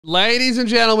Ladies and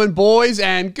gentlemen, boys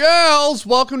and girls,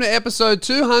 welcome to episode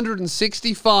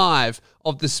 265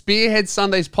 of the Spearhead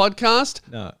Sundays podcast.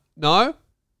 No?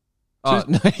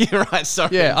 No, you're right.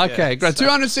 Sorry. Yeah, okay, great. Sorry.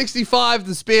 265,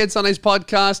 the Spearhead Sundays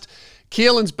podcast.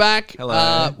 Keelan's back.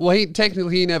 Hello. Well,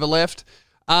 he never left.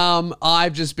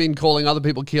 I've just been calling other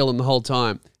people Keelan the whole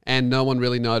time, and no one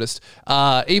really noticed.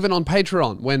 Even on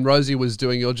Patreon, when Rosie was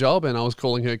doing your job and I was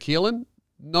calling her Keelan,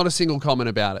 not a single comment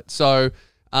about it. So...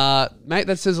 mate,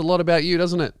 that says a lot about you,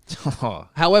 doesn't it?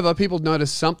 However, people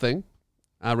noticed something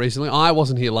recently. I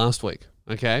wasn't here last week,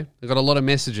 okay? I got a lot of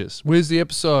messages. Where's the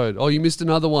episode? Oh, you missed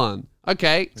another one.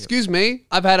 Okay, excuse me.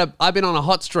 I've been on a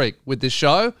hot streak with this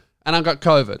show, and I've got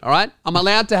COVID, all right? I'm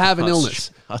allowed to have an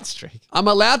illness. Hot streak. I'm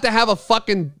allowed to have a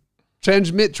fucking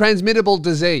transmittable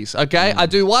disease, okay? I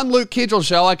do one Luke Kidgel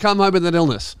show, I come home with an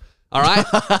illness, all right?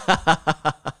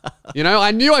 You know,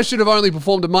 I knew I should have only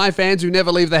performed to my fans who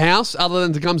never leave the house other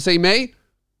than to come see me.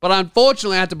 But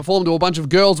unfortunately, I had to perform to a bunch of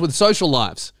girls with social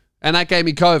lives. And that gave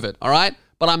me COVID, all right?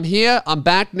 But I'm here. I'm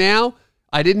back now.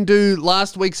 I didn't do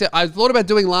last week's... I thought about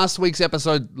doing last week's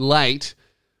episode late.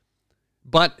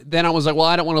 But then I was like, well,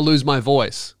 I don't want to lose my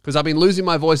voice. Because I've been losing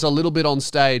my voice a little bit on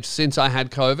stage since I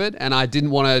had COVID. And I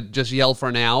didn't want to just yell for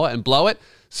an hour and blow it.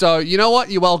 So, you know what?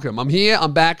 You're welcome. I'm here.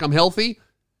 I'm back. I'm healthy.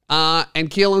 And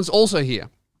Keelan's also here.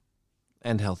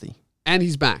 And healthy. And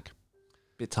he's back.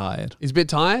 Bit tired. He's a bit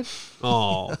tired?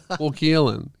 Oh, poor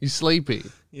Keelan. He's sleepy.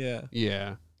 Yeah.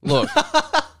 Yeah. Look,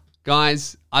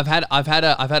 guys, I've had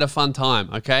a fun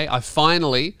time, okay? I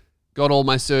finally got all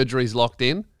my surgeries locked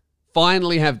in,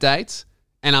 finally have dates,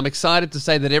 and I'm excited to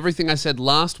say that everything I said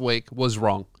last week was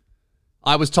wrong.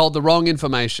 I was told the wrong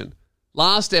information.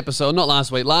 Last episode of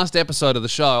the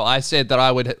show, I said that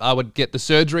I would get the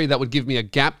surgery that would give me a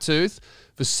gap tooth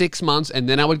for 6 months, and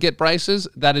then I would get braces.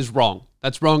 That is wrong.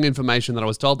 That's wrong information that I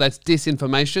was told. That's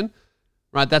disinformation,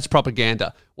 right? That's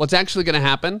propaganda. What's actually going to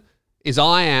happen is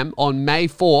I am on May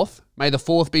 4th, may the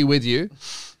 4th be with you,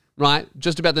 right?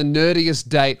 Just about the nerdiest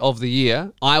date of the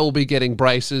year, I will be getting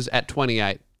braces at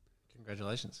 28.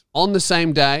 Congratulations. On the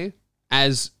same day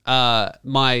as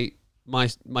my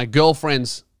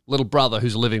girlfriend's little brother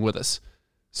who's living with us.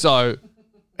 So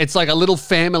it's like a little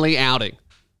family outing.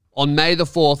 On May the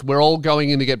 4th, we're all going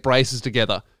in to get braces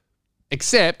together.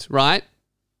 Except, right,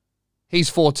 he's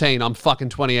 14. I'm fucking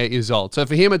 28 years old. So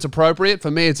for him, it's appropriate. For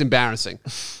me, it's embarrassing.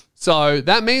 So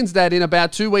that means that in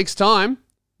about 2 weeks' time,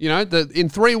 you know, in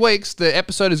 3 weeks, the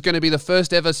episode is going to be the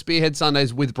first ever Spearhead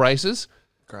Sundays with braces.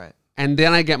 Great. And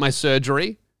then I get my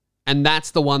surgery. And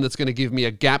that's the one that's going to give me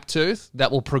a gap tooth that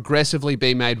will progressively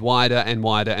be made wider and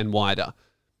wider and wider.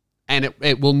 And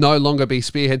it will no longer be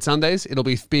Spearhead Sundays. It'll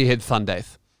be Spearhead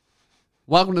Sundays.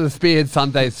 Welcome to the Spearhead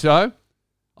Sundays show.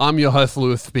 I'm your host,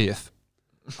 Lewis Spearth.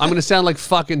 I'm going to sound like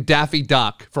fucking Daffy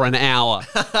Duck for an hour.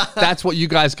 That's what you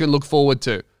guys can look forward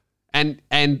to. And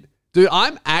dude,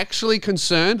 I'm actually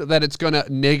concerned that it's going to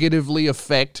negatively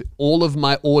affect all of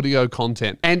my audio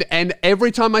content. And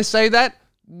every time I say that,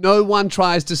 no one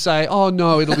tries to say, oh,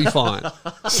 no, it'll be fine.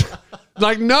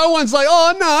 Like, no one's like,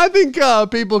 oh, no, I think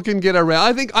people can get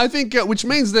around. I think which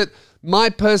means that my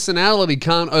personality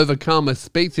can't overcome a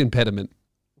speech impediment,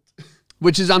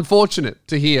 which is unfortunate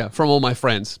to hear from all my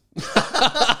friends.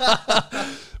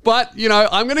 But, you know,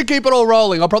 I'm going to keep it all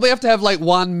rolling. I'll probably have to have like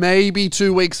 1, maybe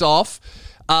 2 weeks off.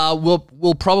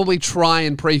 We'll probably try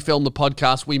and pre-film the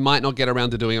podcast. We might not get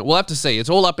around to doing it. We'll have to see. It's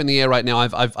all up in the air right now.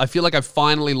 I feel like I've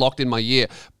finally locked in my year.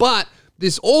 But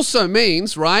this also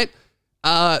means, right,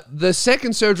 the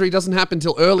second surgery doesn't happen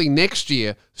until early next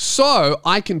year. So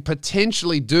I can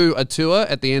potentially do a tour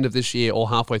at the end of this year or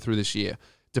halfway through this year,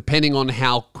 depending on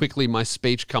how quickly my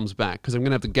speech comes back, because I'm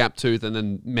going to have the gap tooth and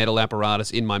then metal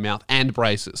apparatus in my mouth and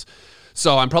braces.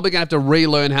 So I'm probably going to have to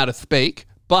relearn how to speak.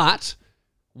 But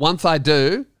once I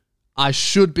do, I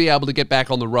should be able to get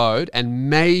back on the road, and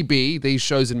maybe these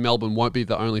shows in Melbourne won't be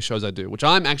the only shows I do, which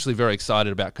I'm actually very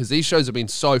excited about because these shows have been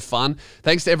so fun.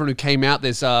 Thanks to everyone who came out.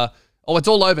 There's it's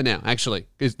all over now, actually,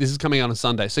 because this is coming out on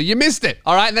Sunday. So you missed it,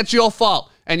 all right? And that's your fault,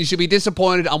 and you should be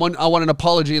disappointed. I want an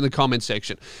apology in the comment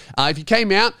section. If you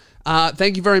came out,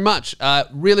 thank you very much.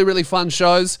 Really, really fun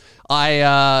shows.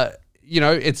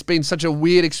 It's been such a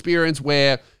weird experience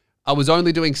where I was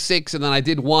only doing 6 and then I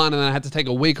did 1 and then I had to take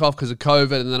a week off because of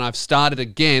COVID and then I've started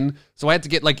again. So I had to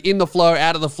get like in the flow,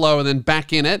 out of the flow, and then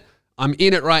back in it. I'm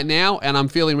in it right now and I'm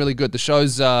feeling really good. The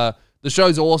show's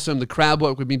awesome. The crowd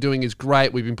work we've been doing is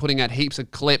great. We've been putting out heaps of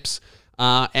clips.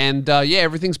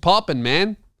 Everything's popping,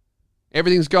 man.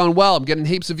 Everything's going well. I'm getting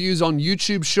heaps of views on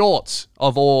YouTube Shorts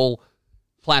of all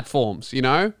platforms, you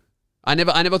know? I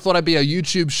never thought I'd be a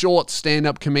YouTube Shorts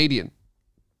stand-up comedian.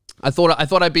 I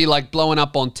thought I'd be like blowing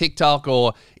up on TikTok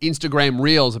or Instagram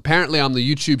Reels. Apparently, I'm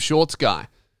the YouTube Shorts guy.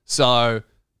 So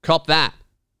cop that.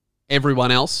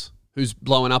 Everyone else who's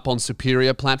blowing up on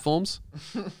superior platforms,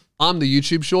 I'm the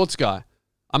YouTube Shorts guy.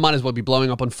 I might as well be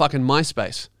blowing up on fucking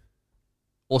MySpace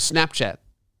or Snapchat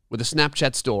with a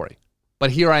Snapchat story.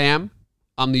 But here I am.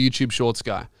 I'm the YouTube Shorts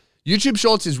guy. YouTube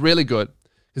Shorts is really good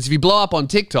because if you blow up on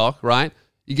TikTok, right,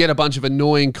 you get a bunch of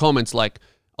annoying comments like,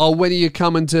 oh, when are you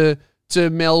coming to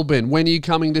Melbourne? When are you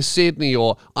coming to Sydney?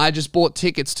 Or I just bought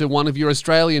tickets to one of your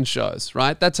Australian shows,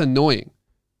 right? That's annoying.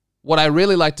 What I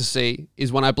really like to see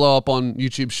is when I blow up on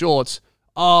YouTube Shorts,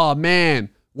 oh man,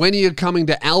 when are you coming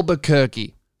to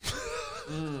Albuquerque?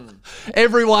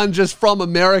 Everyone just from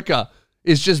America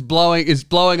is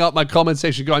blowing up my comment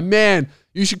section going, man,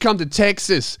 you should come to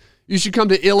Texas. You should come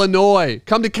to Illinois.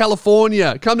 Come to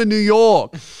California. Come to New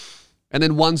York. And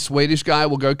then one Swedish guy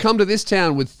will go, come to this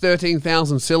town with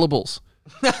 13,000 syllables.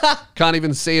 Can't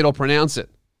even see it or pronounce it.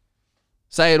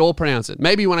 Say it or pronounce it.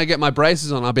 Maybe when I get my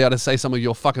braces on, I'll be able to say some of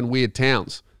your fucking weird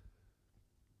towns.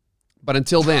 But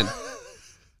until then,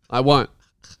 I won't.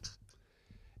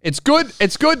 It's good.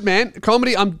 It's good, man.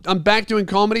 Comedy, I'm back doing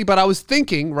comedy, but I was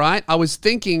thinking, right? I was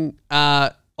thinking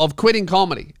of quitting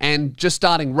comedy and just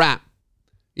starting rap.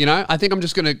 You know, I think I'm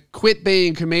just going to quit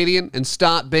being a comedian and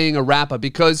start being a rapper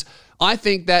because I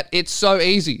think that it's so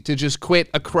easy to just quit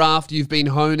a craft you've been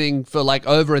honing for like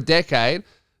over a decade,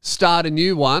 start a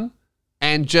new one,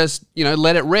 and just, you know,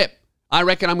 let it rip. I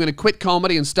reckon I'm going to quit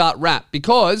comedy and start rap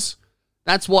because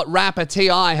that's what rapper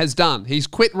T.I. has done. He's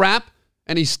quit rap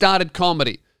and he started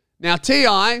comedy. Now,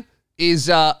 T.I. is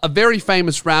a very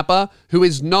famous rapper who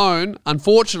is known,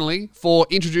 unfortunately, for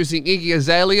introducing Iggy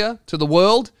Azalea to the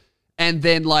world. And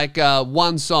then like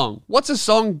one song. What's a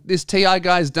song this T.I.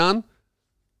 guy's done?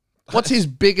 What's his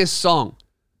biggest song?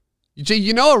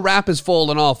 You know a rapper's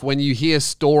fallen off when you hear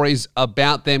stories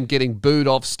about them getting booed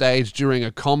off stage during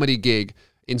a comedy gig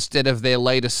instead of their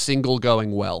latest single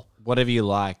going well. Whatever You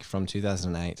Like from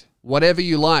 2008. Whatever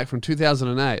You Like from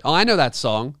 2008. Oh, I know that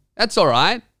song. That's all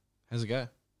right. How's it go?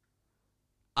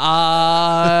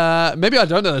 Maybe I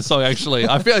don't know that song actually.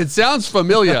 I feel it sounds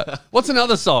familiar. What's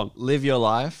another song? Live Your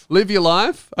Life. Live Your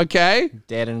Life. Okay.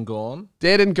 Dead and Gone.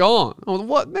 Dead and Gone. Oh,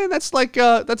 what man? That's like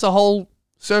that's a whole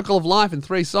circle of life in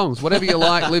 3 songs. Whatever You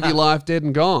Like, Live Your Life, Dead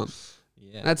and Gone.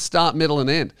 Yeah. That's start, middle, and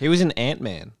end. He was in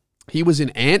Ant-Man. He was in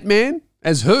Ant-Man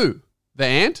as who? The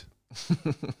Ant?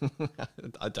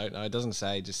 I don't know. It doesn't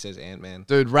say. It just says Ant-Man.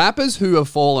 Dude, rappers who have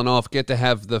fallen off get to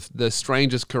have the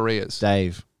strangest careers.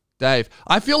 Dave.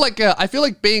 I feel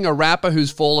like being a rapper who's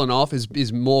fallen off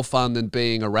is more fun than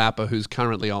being a rapper who's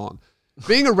currently on.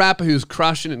 Being a rapper who's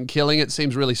crushing it and killing it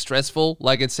seems really stressful.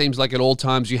 Like it seems like at all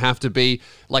times you have to be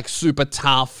like super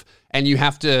tough and you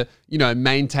have to, you know,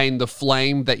 maintain the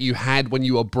flame that you had when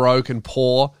you were broke and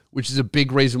poor, which is a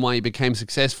big reason why you became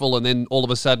successful. And then all of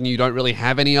a sudden you don't really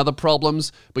have any other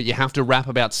problems, but you have to rap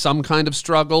about some kind of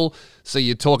struggle. So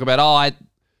you talk about,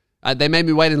 they made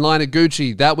me wait in line at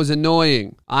Gucci. That was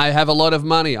annoying. I have a lot of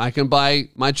money. I can buy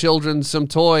my children some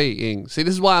toying. See,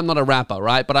 this is why I'm not a rapper,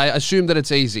 right? But I assume that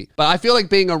it's easy. But I feel like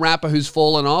being a rapper who's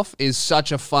fallen off is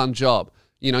such a fun job.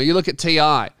 You know, you look at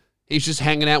T.I. He's just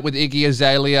hanging out with Iggy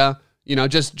Azalea, you know,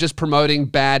 just promoting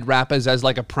bad rappers as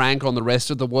like a prank on the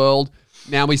rest of the world.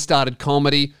 Now we started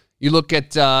comedy. You look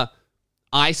at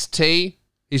Ice-T.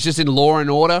 He's just in Law and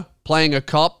Order playing a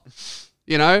cop,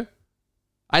 you know.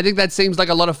 I think that seems like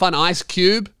a lot of fun. Ice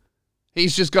Cube,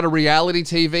 he's just got a reality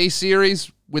TV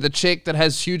series with a chick that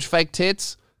has huge fake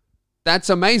tits. That's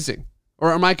amazing.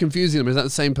 Or am I confusing them? Is that the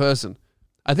same person?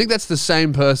 I think that's the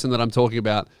same person that I'm talking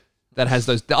about that has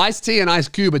those. The Ice-T and Ice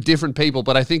Cube are different people,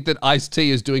 but I think that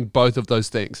Ice-T is doing both of those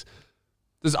things.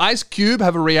 Does Ice Cube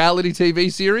have a reality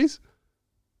TV series?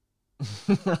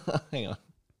 Hang on.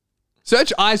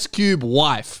 Search Ice Cube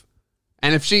wife.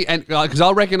 And if she, and because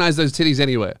I'll recognize those titties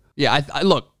anywhere. Yeah, I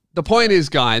look, the point is,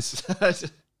 guys,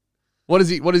 what has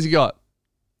he got?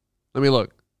 Let me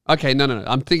look. Okay, no.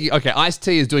 I'm thinking, okay,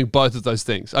 Ice-T is doing both of those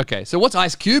things. Okay, so what's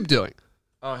Ice Cube doing?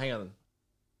 Oh, hang on.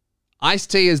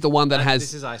 Ice-T is the one that has...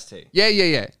 This is Ice-T.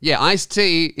 Yeah,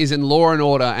 Ice-T is in Law and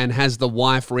Order and has the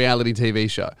wife reality TV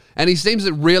show. And he seems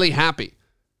really happy.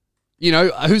 You know,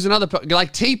 who's another...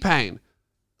 Like T-Pain.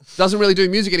 Doesn't really do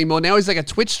music anymore. Now he's like a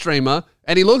Twitch streamer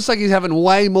and he looks like he's having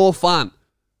way more fun.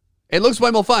 It looks way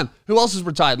more fun. Who else is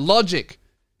retired? Logic.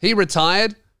 He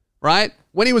retired, right?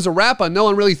 When he was a rapper, no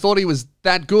one really thought he was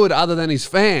that good other than his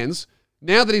fans.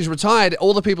 Now that he's retired,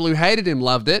 all the people who hated him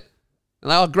loved it.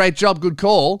 And they were, great job, good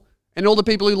call. And all the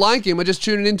people who like him are just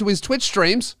tuning into his Twitch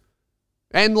streams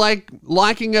and like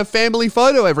liking a family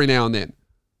photo every now and then.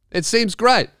 It seems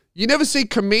great. you never see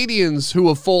comedians who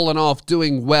have fallen off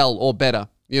doing well or better,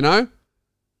 you know?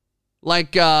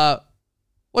 Like,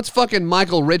 what's fucking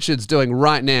Michael Richards doing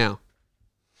right now?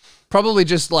 Probably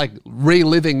just like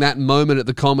reliving that moment at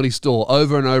the Comedy Store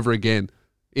over and over again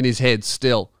in his head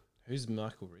still. Who's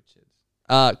Michael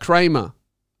Richards? Kramer.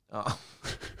 Oh.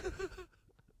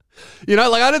 You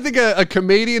know, like I don't think a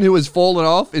comedian who has fallen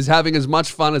off is having as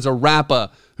much fun as a rapper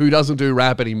who doesn't do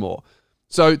rap anymore.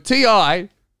 So T.I.,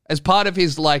 as part of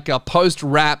his like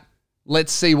post-rap,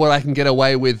 let's see what I can get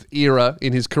away with era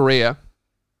in his career,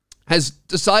 has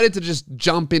decided to just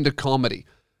jump into comedy.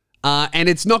 And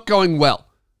it's not going well.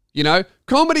 You know,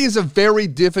 comedy is a very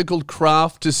difficult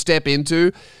craft to step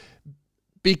into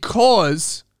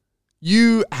because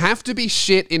you have to be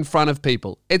shit in front of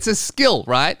people. It's a skill,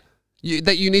 right?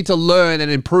 That you need to learn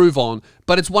and improve on,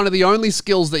 but it's one of the only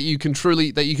skills that you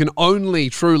can only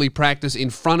truly practice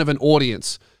in front of an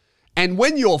audience. And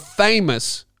when you're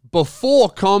famous before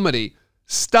comedy,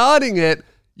 starting it,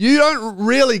 you don't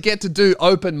really get to do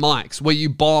open mics where you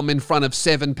bomb in front of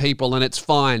 7 people and it's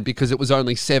fine because it was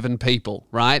only 7 people,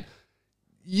 right?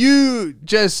 You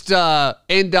just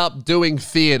end up doing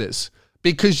theaters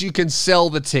because you can sell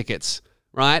the tickets,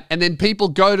 right? And then people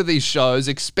go to these shows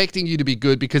expecting you to be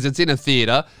good because it's in a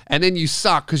theater, and then you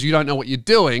suck because you don't know what you're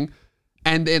doing,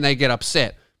 and then they get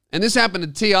upset. And this happened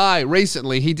to T.I.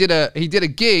 recently. He did a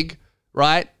gig,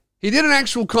 right? He did an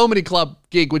actual comedy club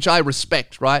gig, which I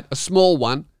respect, right? A small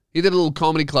one. He did a little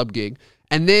comedy club gig.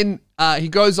 And then he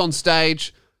goes on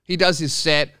stage, he does his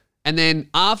set, and then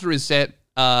after his set,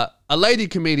 a lady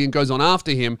comedian goes on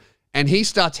after him, and he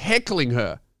starts heckling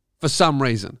her for some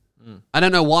reason. I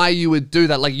don't know why you would do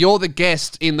that. Like, you're the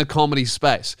guest in the comedy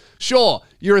space. Sure,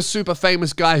 you're a super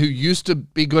famous guy who used to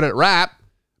be good at rap,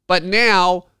 but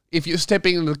now, if you're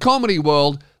stepping into the comedy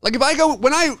world, like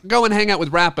when I go and hang out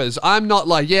with rappers, I'm not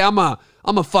like, yeah,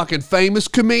 I'm a fucking famous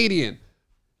comedian.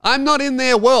 I'm not in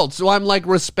their world, so I'm like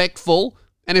respectful.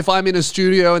 And if I'm in a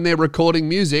studio and they're recording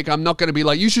music, I'm not going to be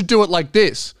like, you should do it like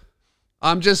this.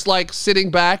 I'm just like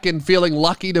sitting back and feeling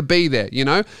lucky to be there, you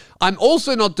know? I'm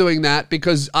also not doing that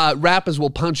because rappers will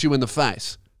punch you in the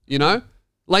face, you know?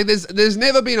 Like there's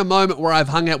never been a moment where I've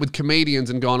hung out with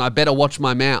comedians and gone, I better watch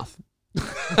my mouth. You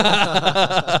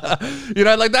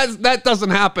know, like that doesn't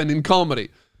happen in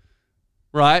comedy,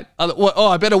 right? Oh,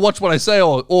 I better watch what I say,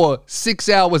 or 6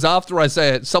 hours after I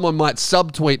say it, someone might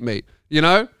subtweet me, you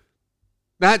know?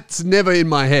 That's never in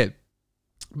my head.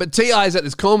 But T.I.'s at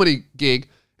this comedy gig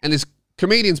and this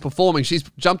comedian's performing. She's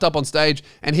jumped up on stage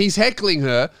and he's heckling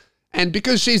her. And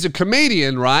because she's a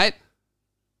comedian, right,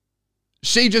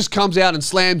 she just comes out and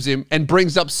slams him and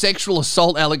brings up sexual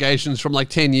assault allegations from like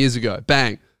 10 years ago.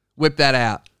 Bang. Whip that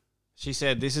out. She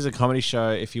said, this is a comedy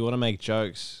show. If you want to make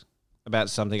jokes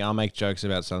about something, I'll make jokes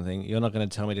about something. You're not going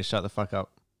to tell me to shut the fuck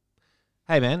up.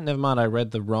 Hey, man, never mind. I read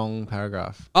the wrong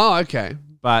paragraph. Oh, okay.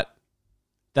 But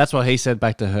that's what he said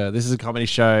back to her. This is a comedy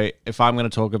show. If I'm going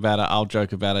to talk about it, I'll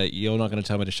joke about it. You're not going to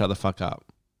tell me to shut the fuck up.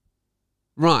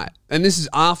 Right. And this is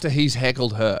after he's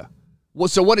heckled her.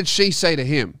 So what did she say to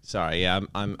him? Sorry, yeah,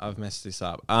 I've messed this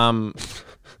up. Keelan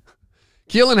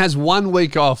has 1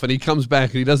 week off and he comes back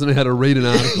and he doesn't know how to read an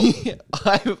article.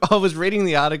 I was reading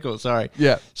the article, sorry.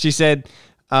 Yeah. She said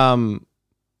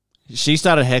she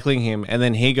started heckling him and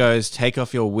then he goes, take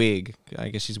off your wig. I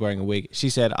guess she's wearing a wig. She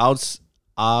said,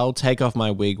 I'll take off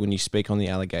my wig when you speak on the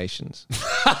allegations.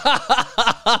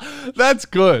 That's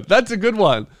good. That's a good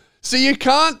one. So you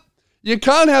can't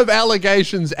have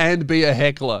allegations and be a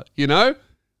heckler, you know?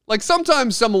 Like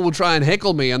sometimes someone will try and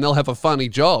heckle me and they'll have a funny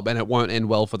job and it won't end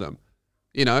well for them.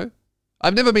 You know?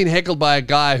 I've never been heckled by a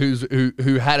guy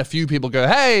who had a few people go,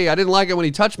 hey, I didn't like it when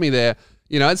he touched me there.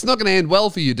 You know, it's not going to end well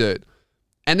for you, dude.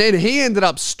 And then he ended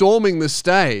up storming the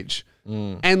stage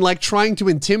and like trying to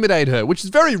intimidate her, which is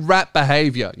very rap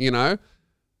behavior, you know?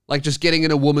 Like just getting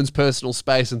in a woman's personal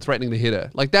space and threatening to hit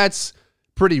her. Like that's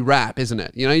pretty rap, isn't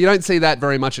it? You know, you don't see that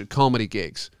very much at comedy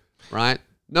gigs, right?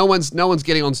 No one's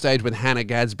getting on stage with Hannah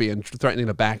Gadsby and threatening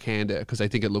to backhand her because they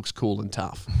think it looks cool and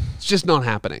tough. It's just not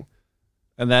happening.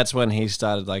 And that's when he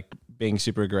started like being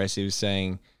super aggressive,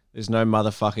 saying, there's no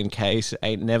motherfucking case.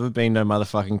 Ain't never been no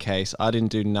motherfucking case. I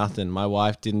didn't do nothing. My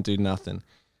wife didn't do nothing.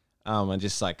 And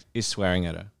just like is swearing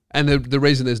at her. And the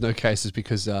reason there's no case is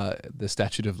because the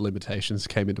statute of limitations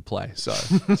came into play. So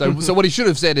what he should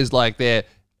have said is like, there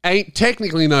ain't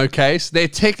technically no case. There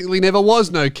technically never was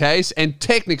no case. And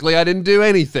technically I didn't do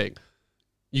anything.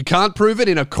 You can't prove it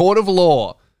in a court of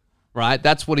law, right?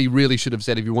 That's what he really should have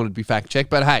said if you wanted to be fact checked.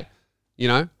 But hey, you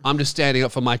know, I'm just standing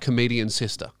up for my comedian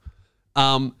sister.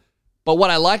 But what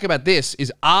I like about this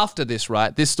is after this,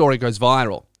 right, this story goes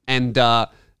viral. And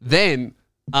then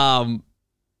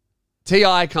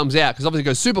T.I. comes out, because obviously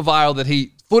it goes super viral that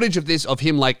footage of this, of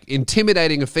him like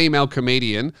intimidating a female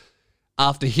comedian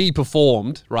after he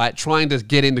performed, right, trying to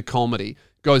get into comedy,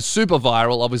 goes super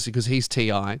viral, obviously because he's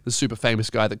T.I., the super famous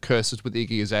guy that curses with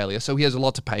Iggy Azalea, so he has a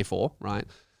lot to pay for, right?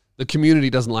 The community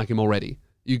doesn't like him already.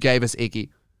 You gave us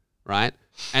Iggy, right?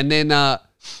 And then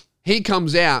he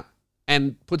comes out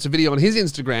and puts a video on his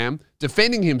Instagram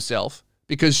defending himself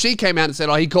because she came out and said,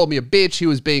 oh, he called me a bitch, he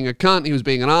was being a cunt, he was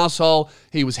being an asshole,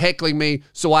 he was heckling me,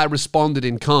 so I responded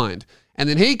in kind. And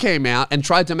then he came out and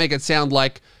tried to make it sound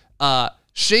like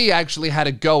she actually had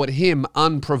a go at him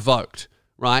unprovoked,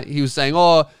 right? He was saying,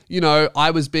 oh, you know,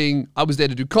 I was there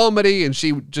to do comedy and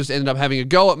she just ended up having a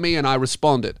go at me and I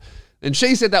responded. And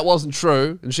she said that wasn't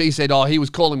true. And she said, oh, he was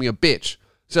calling me a bitch.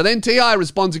 So then T.I.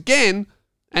 responds again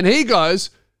and he goes,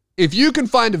 if you can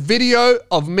find a video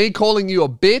of me calling you a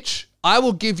bitch, I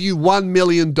will give you $1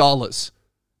 million.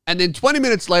 And then 20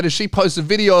 minutes later, she posts a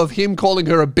video of him calling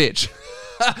her a bitch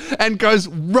and goes,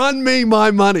 run me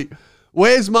my money.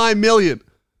 Where's my million?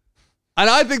 And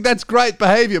I think that's great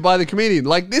behavior by the comedian.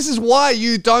 Like, this is why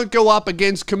you don't go up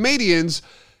against comedians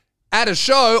at a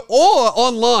show or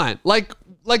online. Like,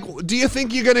 do you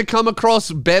think you're going to come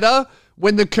across better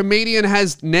when the comedian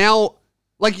has now,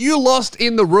 like, you lost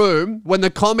in the room when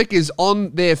the comic is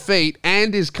on their feet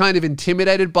and is kind of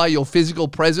intimidated by your physical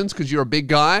presence because you're a big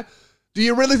guy? Do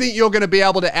you really think you're going to be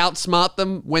able to outsmart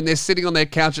them when they're sitting on their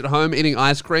couch at home eating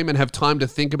ice cream and have time to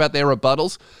think about their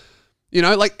rebuttals? You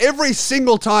know, like every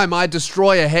single time I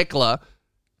destroy a heckler,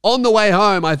 on the way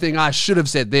home, I think I should have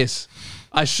said this.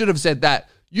 I should have said that.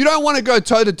 You don't want to go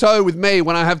toe-to-toe with me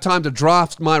when I have time to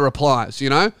draft my replies, you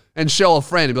know, and show a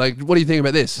friend and be like, what do you think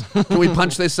about this? Can we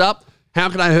punch this up? How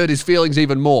can I hurt his feelings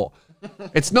even more?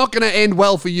 It's not going to end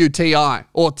well for you, T.I.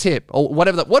 or Tip or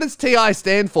whatever. What does T.I.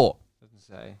 stand for? Doesn't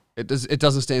say. It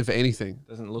doesn't stand for anything.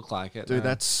 Doesn't look like it. Dude, no.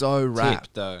 that's so rap.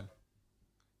 Tip, though.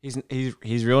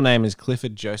 His real name is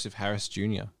Clifford Joseph Harris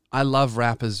Jr. I love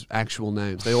rappers' actual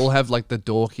names. They all have like the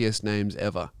dorkiest names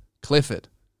ever. Clifford.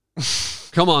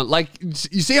 Come on, like,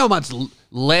 you see how much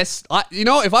less... you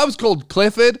know, if I was called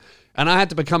Clifford and I had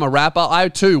to become a rapper, I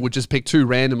too would just pick 2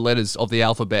 random letters of the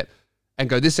alphabet and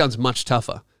go, this sounds much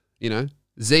tougher. You know,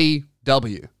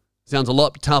 ZW sounds a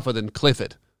lot tougher than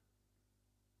Clifford,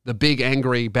 the big,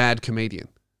 angry, bad comedian.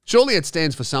 Surely it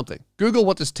stands for something. Google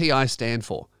what does T.I. stand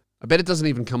for. I bet it doesn't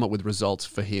even come up with results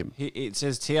for him. It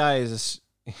says T.I. is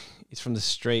from the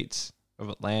streets of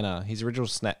Atlanta. His original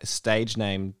stage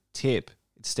name, Tip,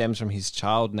 it stems from his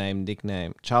childhood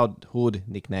nickname,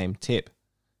 Tip.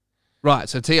 Right,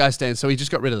 so T.I. stands, so he just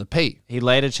got rid of the P. He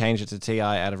later changed it to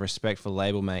T.I. out of respect for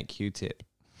label mate Q-Tip.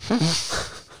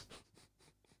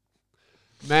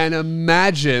 Man,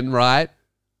 imagine, right,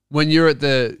 when you're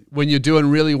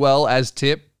doing really well as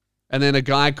Tip, and then a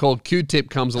guy called Q-Tip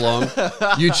comes along,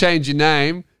 you change your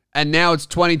name, and now it's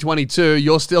 2022,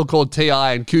 you're still called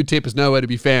T.I. and Q-Tip is nowhere to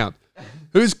be found.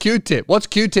 Who's Q-Tip? What's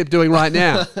Q-Tip doing right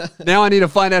now? Now I need to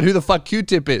find out who the fuck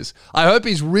Q-Tip is. I hope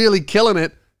he's really killing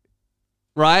it,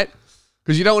 right?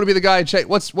 Because you don't want to be the guy who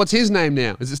what's his name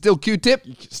now? Is it still Q-Tip?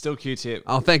 Still Q-Tip.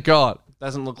 Oh, thank God.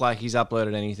 Doesn't look like he's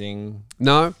uploaded anything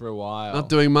for a while. Not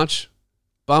doing much.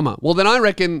 Bummer. Well, then I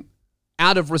reckon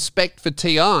out of respect for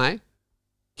T.I.,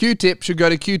 Q-Tip should go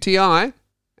to QTI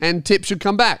and Tip should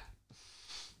come back.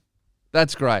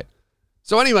 That's great.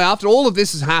 So anyway, after all of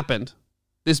this has happened,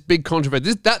 this big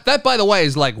controversy, that by the way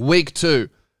is like week 2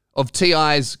 of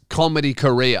T.I.'s comedy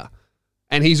career.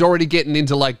 And he's already getting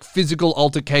into like physical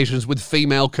altercations with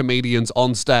female comedians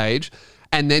on stage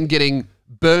and then getting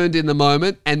burned in the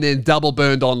moment and then double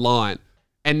burned online.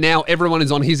 And now everyone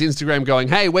is on his Instagram going,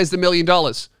 hey, where's the $1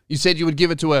 million? You said you would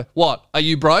give it to her. What? Are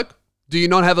you broke? Do you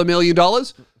not have $1 million?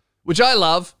 Which I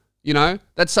love, you know,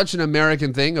 that's such an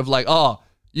American thing of like, oh,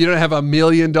 you don't have $1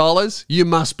 million? You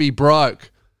must be broke.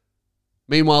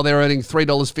 Meanwhile, they're earning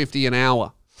 $3.50 an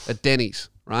hour at Denny's,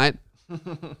 right?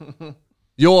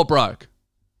 You're broke.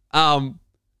 Now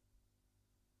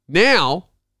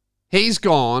he's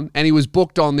gone and he was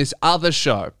booked on this other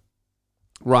show,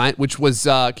 right? Which was,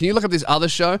 can you look up this other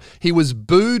show? He was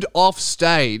booed off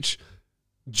stage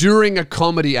during a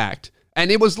comedy act.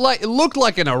 And it looked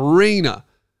like an arena.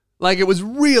 Like it was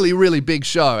really, really big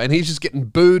show. And he's just getting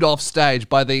booed off stage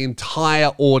by the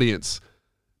entire audience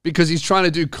because he's trying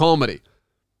to do comedy.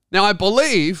 Now, I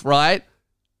believe, right,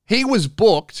 he was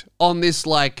booked on this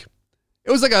like,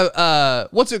 it was like a,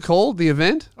 what's it called, the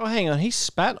event? Oh, hang on. He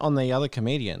spat on the other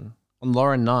comedian, on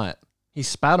Lauren Knight. He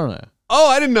spat on her. Oh,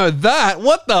 I didn't know that.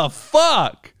 What the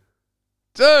fuck?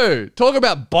 Dude, talk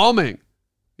about bombing.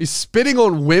 He's spitting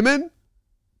on women?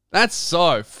 That's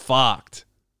so fucked.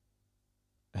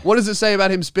 What does it say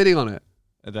about him spitting on it?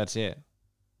 That's it.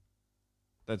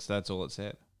 That's all it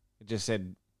said. It just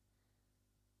said,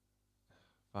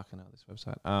 fucking hell, this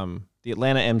website. The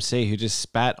Atlanta MC who just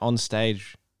spat on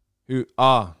stage.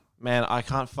 Oh man, I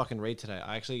can't fucking read today.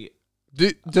 I actually.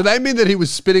 Do they mean that he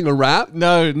was spitting a rap?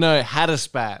 No, had a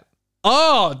spat.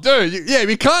 Oh, dude, yeah,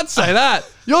 you can't say that.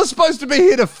 You're supposed to be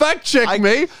here to fact check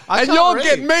me, and you're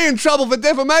getting me in trouble for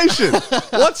defamation.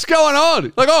 What's going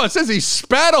on? Like, oh, it says he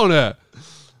spat on her.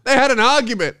 They had an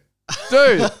argument.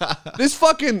 Dude, this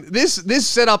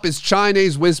setup is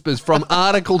Chinese whispers from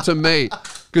article to me,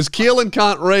 because Keelan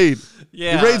can't read.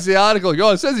 Yeah. He reads the article.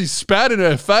 Oh, it says he spat in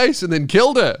her face and then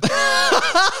killed her.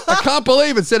 I can't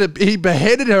believe it said he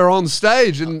beheaded her on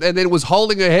stage and then was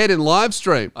holding her head in live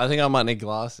stream. I think I might need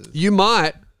glasses. You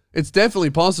might. It's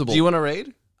definitely possible. Do you want to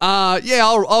read? Yeah,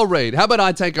 I'll read. How about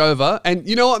I take over? And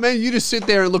you know what, man? You just sit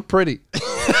there and look pretty.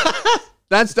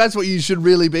 That's what you should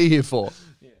really be here for.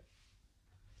 Yeah.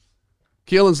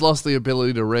 Keelan's lost the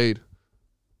ability to read.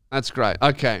 That's great.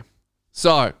 Okay.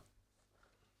 So,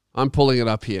 I'm pulling it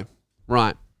up here.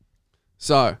 Right.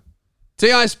 So,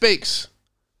 T.I. speaks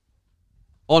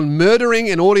on murdering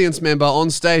an audience member on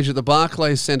stage at the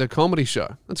Barclays Center comedy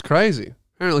show. That's crazy.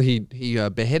 Apparently, he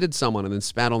beheaded someone and then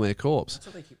spat on their corpse. That's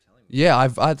what they keep telling me. Yeah,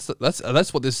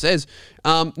 that's what this says.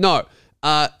 No.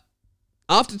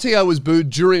 After T.I. was booed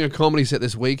during a comedy set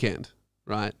this weekend,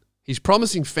 right, he's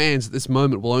promising fans that this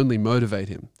moment will only motivate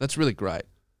him. That's really great.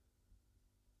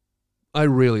 I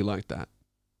really like that.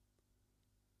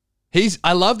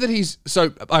 I love that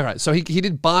all right, so he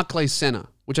did Barclays Center,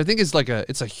 which I think is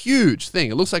it's a huge thing.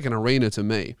 It looks like an arena to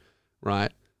me,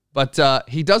 right? But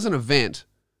he does an event,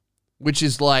 which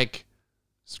is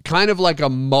kind of like a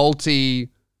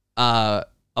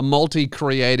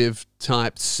multi-creative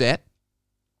type set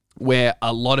where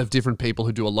a lot of different people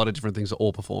who do a lot of different things are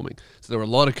all performing. So there are a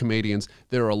lot of comedians,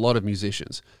 there are a lot of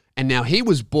musicians. And now he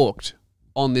was booked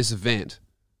on this event.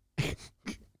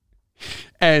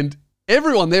 And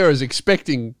everyone there is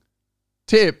expecting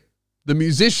Tip, the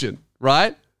musician,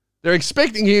 right? They're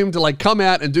expecting him to come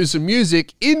out and do some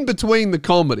music in between the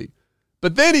comedy.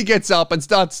 But then he gets up and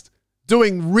starts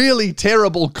doing really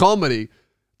terrible comedy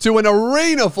to an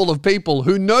arena full of people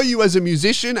who know you as a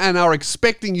musician and are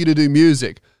expecting you to do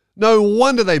music. No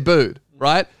wonder they booed,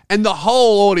 right? And the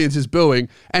whole audience is booing,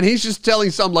 and he's just telling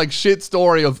some shit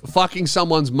story of fucking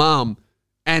someone's mum,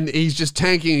 and he's just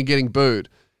tanking and getting booed.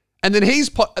 And then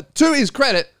to his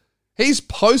credit, he's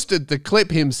posted the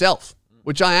clip himself,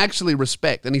 which I actually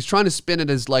respect. And he's trying to spin it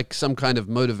as some kind of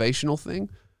motivational thing,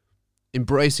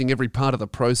 embracing every part of the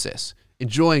process,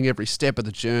 enjoying every step of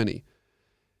the journey.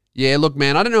 Yeah, look,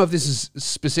 man, I don't know if this is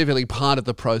specifically part of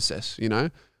the process, you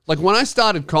know? When I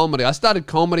started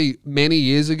comedy many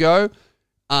years ago,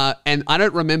 and I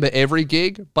don't remember every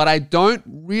gig, but I don't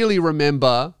really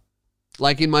remember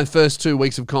in my first 2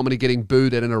 weeks of comedy getting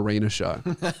booed at an arena show.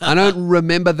 I don't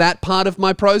remember that part of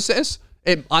my process.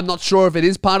 I'm not sure if it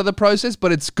is part of the process,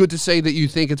 but it's good to see that you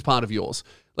think it's part of yours.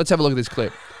 Let's have a look at this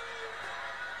clip.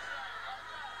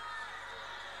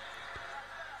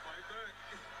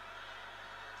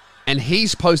 And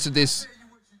he's posted this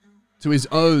to his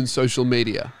own social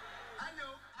media.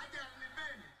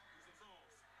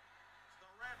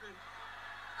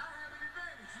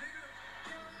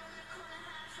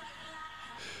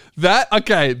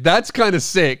 That's kind of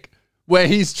sick, where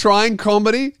he's trying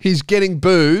comedy, he's getting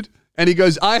booed, and he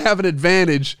goes, I have an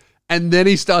advantage, and then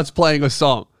he starts playing a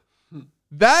song.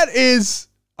 That's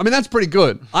pretty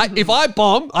good. If I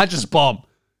bomb, I just bomb,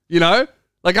 you know?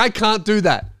 I can't do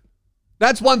that.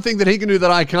 That's one thing that he can do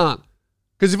that I can't.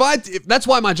 Because that's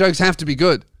why my jokes have to be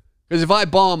good. Because if I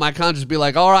bomb, I can't just be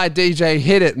like, all right, DJ,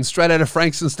 hit it, and Straight Outta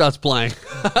Frankston starts playing.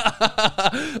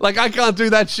 I can't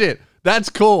do that shit. That's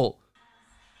cool.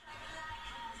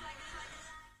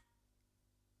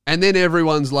 And then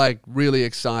everyone's really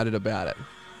excited about it.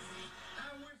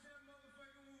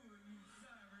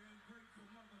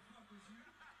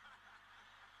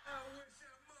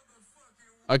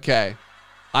 Okay,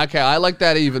 I like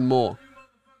that even more.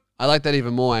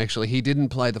 Actually. He didn't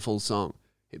play the full song.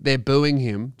 They're booing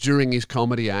him during his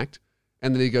comedy act.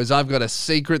 And then he goes, I've got a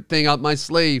secret thing up my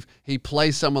sleeve. He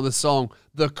plays some of the song.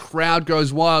 The crowd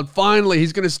goes wild. Finally,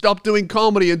 he's going to stop doing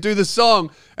comedy and do the song.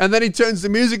 And then he turns the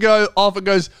music off and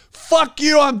goes, fuck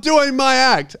you, I'm doing my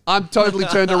act. I'm totally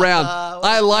turned around.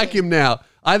 I like him now.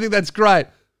 I think that's great.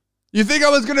 You think I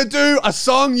was going to do a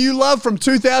song you love from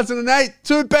 2008?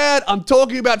 Too bad. I'm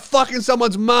talking about fucking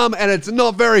someone's mum and it's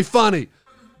not very funny.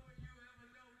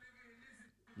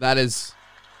 That is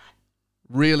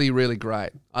really, really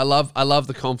great. I love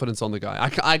the confidence on the guy.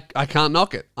 I can't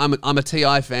knock it. I'm a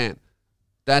T.I. fan.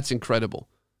 That's incredible.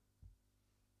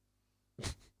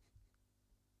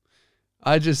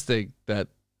 I just think that,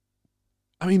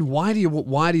 I mean, why do you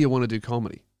want to do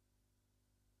comedy?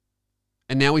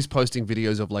 And now he's posting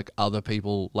videos of like other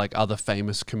people, like other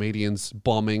famous comedians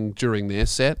bombing during their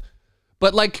set.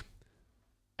 But like,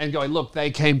 and going, look,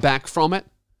 they came back from it.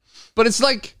 But it's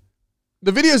like,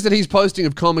 the videos that he's posting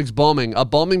of comics bombing are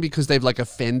bombing because they've like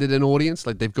offended an audience,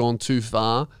 like they've gone too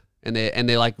far, and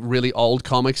they're like really old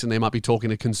comics, and they might be talking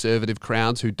to conservative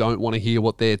crowds who don't want to hear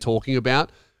what they're talking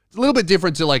about. It's a little bit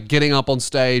different to like getting up on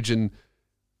stage and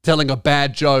telling a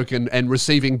bad joke and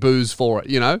receiving boos for it,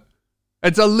 you know?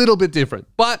 It's a little bit different,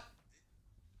 but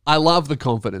I love the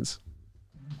confidence.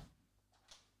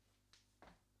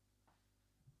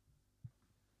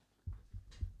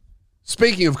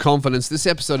 Speaking of confidence, this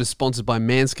episode is sponsored by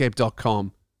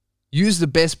Manscaped.com. Use the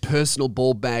best personal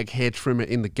ball bag hair trimmer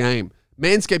in the game.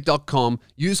 Manscaped.com,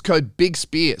 use code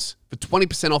BIGSPEARS for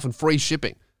 20% off and free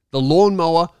shipping. The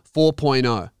Lawnmower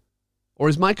 4.0. Or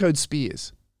is my code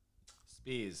Spears?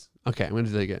 Spears. Okay, I'm going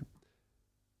to do that again.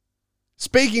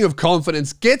 Speaking of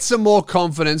confidence, get some more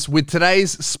confidence with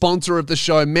today's sponsor of the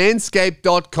show,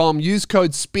 Manscaped.com. Use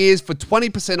code SPEARS for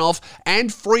 20% off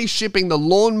and free shipping. The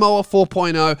Lawnmower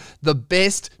 4.0, the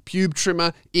best pube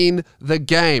trimmer in the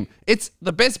game. It's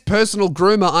the best personal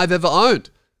groomer I've ever owned.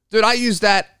 Dude, I use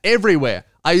that everywhere.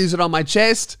 I use it on my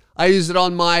chest. I use it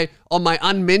on my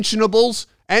unmentionables.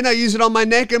 And I use it on my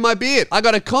neck and my beard. I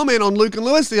got a comment on Luke and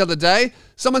Lewis the other day.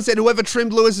 Someone said whoever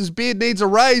trimmed Lewis's beard needs a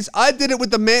raise. I did it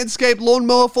with the Manscaped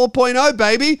Lawnmower 4.0,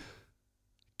 baby.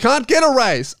 Can't get a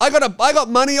raise. I got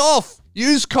money off.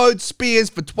 Use code SPEARS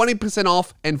for 20%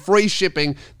 off and free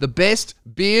shipping. The best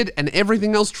beard and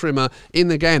everything else trimmer in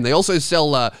the game. They also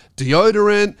sell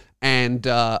deodorant and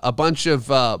a bunch of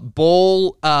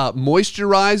ball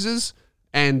moisturizers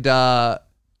and...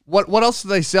 What else do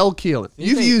they sell, Keelan?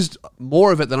 You've used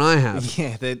more of it than I have.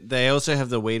 Yeah, they also have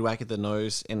the weed whacker, the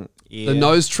nose and ear. The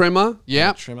nose trimmer,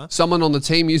 yeah. Trimmer. Someone on the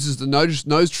team uses the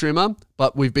nose trimmer,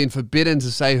 but we've been forbidden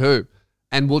to say who.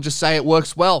 And we'll just say it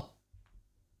works well.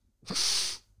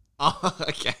 Oh,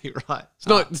 okay, right.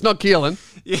 It's not Keelan.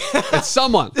 Yeah. It's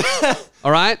someone.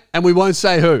 All right? And we won't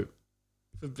say who.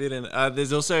 Forbidden.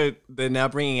 There's also, they're now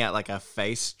bringing out like a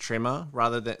face trimmer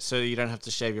rather than, so you don't have to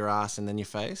shave your ass and then your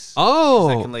face. Oh.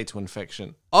 That can lead to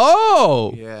infection.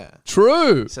 Oh. Yeah.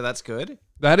 True. So that's good.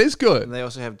 That is good. And they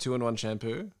also have 2-in-1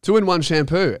 shampoo. 2-in-1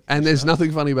 shampoo. And there's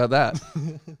nothing funny about that.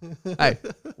 Hey,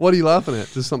 what are you laughing at?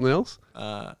 Just something else?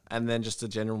 And then just a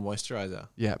general moisturizer.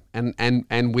 Yeah.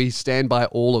 And we stand by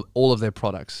all of their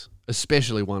products,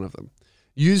 especially one of them.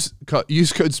 Use code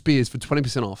SPEARS for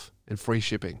 20% off and free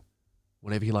shipping.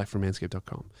 Whatever you like from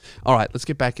manscaped.com. All right, let's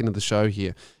get back into the show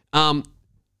here.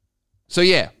 So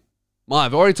yeah,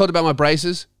 I've already talked about my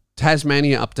braces.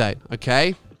 Tasmania update,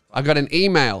 okay? I got an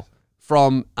email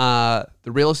from the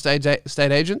real estate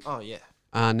agent. Oh, yeah.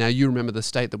 Now, you remember the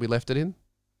state that we left it in?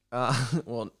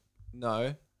 Well,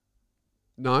 no.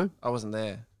 No? I wasn't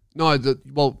there. No,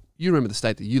 well, you remember the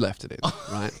state that you left it in,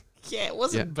 right? Yeah, it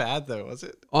wasn't bad though, was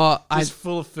it? It's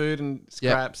full of food and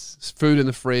scraps. Food in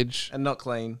the fridge. And not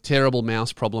clean. Terrible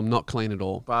mouse problem, not clean at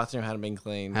all. Bathroom hadn't been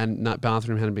cleaned. And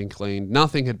bathroom hadn't been cleaned.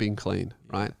 Nothing had been cleaned,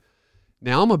 right?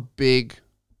 Now, I'm a big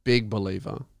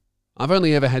believer. I've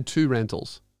only ever had 2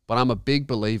 rentals, but I'm a big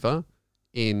believer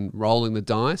in rolling the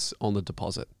dice on the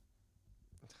deposit.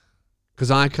 Because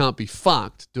I can't be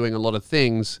fucked doing a lot of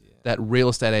things that real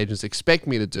estate agents expect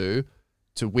me to do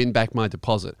to win back my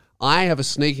deposit. I have a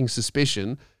sneaking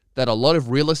suspicion that a lot of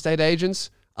real estate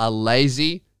agents are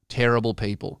lazy, terrible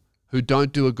people who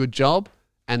don't do a good job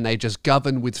and they just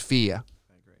govern with fear.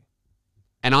 I agree.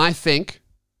 And I think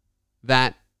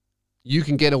that you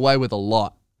can get away with a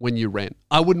lot when you rent.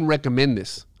 I wouldn't recommend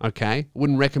this, okay?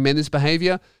 Wouldn't recommend this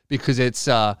behavior because it's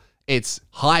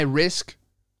high risk,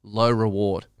 low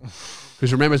reward.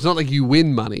 Because remember, it's not like you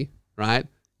win money, right?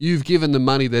 You've given the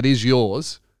money that is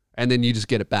yours and then you just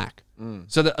get it back.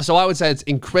 So I would say it's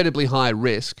incredibly high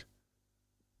risk,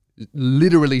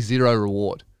 literally zero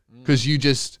reward, because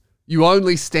you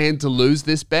only stand to lose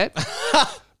this bet.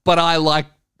 But I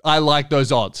like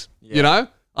those odds. Yeah. You know,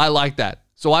 I like that.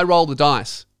 So I roll the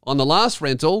dice on the last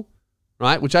rental,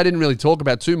 right? Which I didn't really talk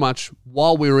about too much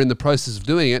while we were in the process of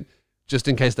doing it, just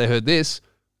in case they heard this.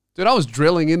 Dude, I was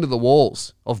drilling into the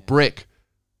walls of brick,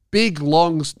 big,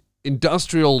 long,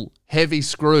 industrial, heavy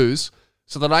screws,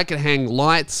 so that I could hang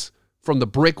lights from the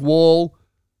brick wall,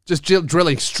 just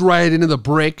drilling straight into the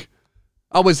brick.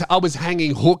 I was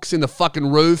hanging hooks in the fucking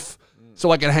roof so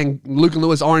I could hang Luke and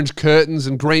Lewis orange curtains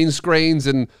and green screens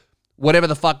and whatever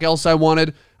the fuck else I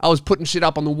wanted. I was putting shit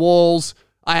up on the walls.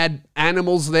 I had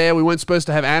animals there. We weren't supposed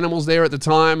to have animals there at the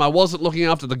time. I wasn't looking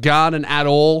after the garden at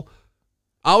all.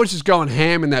 I was just going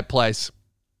ham in that place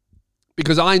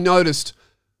because I noticed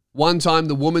one time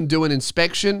the woman do an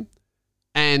inspection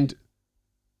and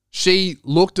she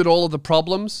looked at all of the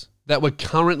problems that were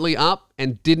currently up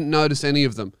and didn't notice any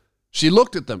of them. She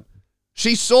looked at them.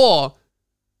 She saw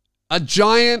a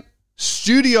giant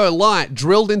studio light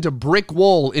drilled into brick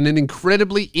wall in an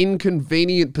incredibly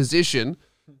inconvenient position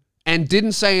and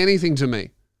didn't say anything to me.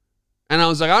 And I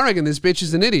was like, I reckon this bitch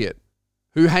is an idiot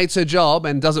who hates her job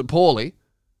and does it poorly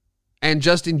and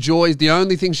just enjoys, the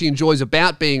only thing she enjoys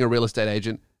about being a real estate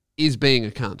agent is being a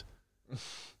cunt.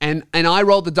 And I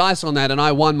rolled the dice on that and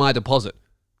I won my deposit.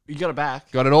 You got it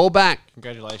back. Got it all back.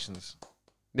 Congratulations.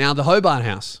 Now the Hobart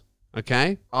house,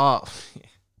 okay? Oh,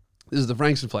 This is the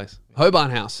Frankston place.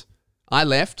 Hobart house. I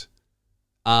left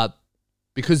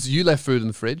because you left food in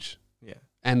the fridge. Yeah.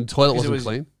 And the toilet Because wasn't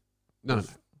clean. No.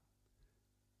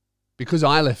 Because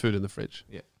I left food in the fridge.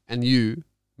 Yeah. And you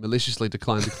maliciously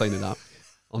declined to clean it up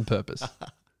on purpose.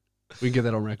 We can get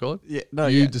that on record. Yeah. No,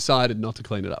 You yeah. decided not to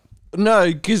clean it up.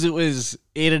 No, because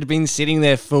it had been sitting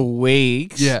there for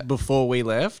weeks before we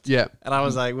left. Yeah. And I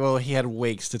was like, well, he had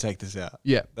weeks to take this out.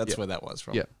 Yeah. That's where that was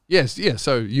from. Yeah. Yes. Yeah.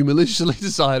 So you maliciously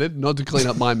decided not to clean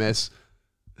up my mess.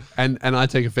 And I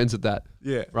take offense at that.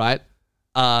 Yeah. Right?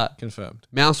 Confirmed.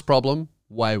 Mouse problem,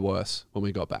 way worse when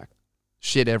we got back.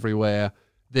 Shit everywhere.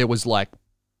 There was like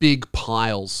big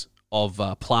piles of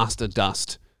plaster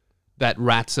dust that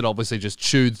rats had obviously just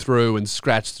chewed through and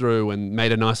scratched through and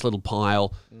made a nice little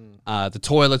pile. The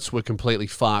toilets were completely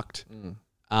fucked.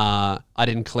 I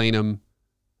didn't clean them.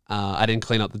 I didn't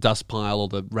clean up the dust pile or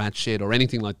the rat shit or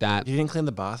anything like that. You didn't clean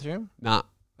the bathroom? Nah.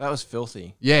 That was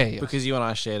filthy. Yeah. Because you and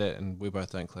I shared it and we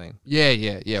both don't clean. Yeah.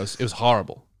 It was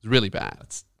horrible. It was really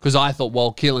bad. Because I thought,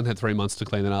 well, Keelan had 3 months to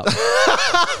clean it up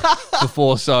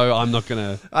before, so I'm not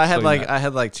gonna. I had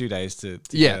like 2 days to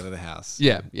get out of the house.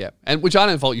 Yeah, and which I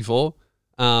don't fault you for.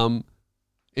 In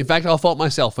fact, I'll fault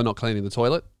myself for not cleaning the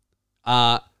toilet.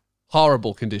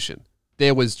 Horrible condition.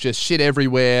 There was just shit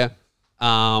everywhere.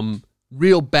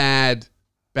 Real bad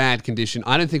condition.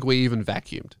 I don't think we even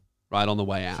vacuumed right on the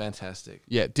way out. Fantastic.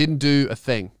 Yeah, didn't do a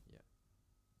thing.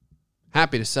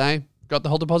 Happy to say, got the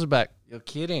whole deposit back. You're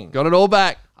kidding. Got it all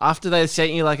back. After they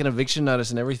sent you like an eviction notice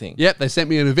and everything. Yep, they sent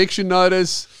me an eviction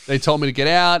notice. They told me to get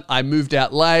out. I moved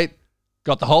out late.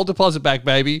 Got the whole deposit back,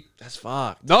 baby. That's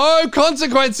fucked. No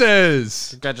consequences.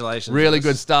 Congratulations. Really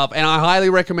good stuff. And I highly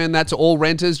recommend that to all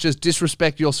renters. Just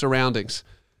disrespect your surroundings.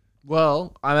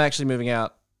 Well, I'm actually moving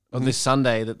out on this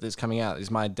Sunday that's coming out.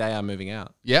 Is my day I'm moving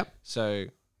out. Yep. So,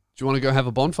 do you want to go have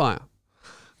a bonfire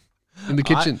in the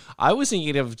kitchen? I was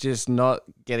thinking of just not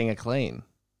getting a clean.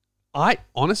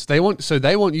 They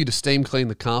want you to steam clean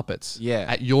the carpets. Yeah.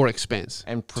 At your expense.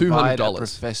 And provide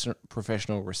 $200. a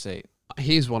professional receipt.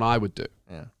 Here's what I would do.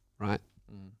 Yeah. Right?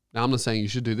 Now, I'm not saying you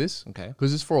should do this. Okay.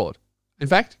 Because it's fraud. In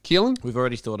fact, Keelan, We've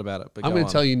already thought about it, but I'm going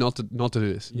to tell you not to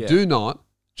do this. Yeah. Do not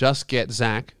just get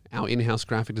Zach, our in-house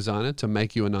graphic designer, to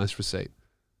make you a nice receipt.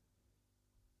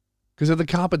 Because if the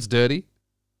carpet's dirty,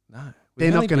 no, they're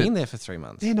not only going been there for 3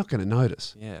 months. They're not going to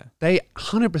notice. Yeah. They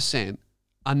 100%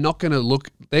 are not going to look.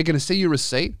 They're going to see your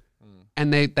receipt,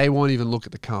 and they won't even look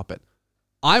at the carpet.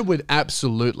 I would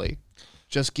absolutely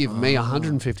just give me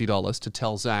 $150 to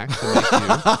tell Zach to make you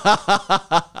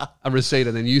a receipt,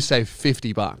 and then you save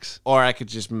 $50. Or I could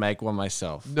just make one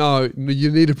myself. No, you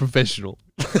need a professional.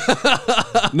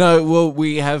 No, well,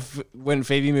 we have, when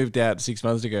Phoebe moved out 6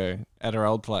 months ago at her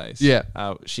old place. Yeah.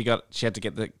 She had to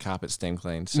get the carpet steam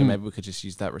cleaned. So maybe we could just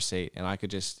use that receipt and I could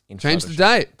just change the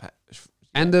date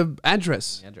and the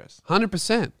address. The address.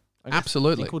 100%.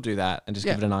 Absolutely. I think we'll do that and just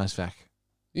give it a nice vac.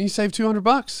 You save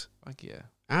 $200. Like, yeah.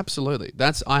 Absolutely.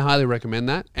 I highly recommend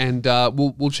that. And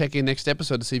we'll check in next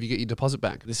episode to see if you get your deposit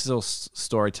back. This is all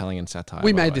storytelling and satire.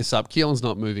 We made this up. Keelan's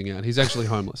not moving out. He's actually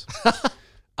homeless.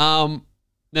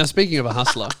 Now, speaking of a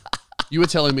hustler, you were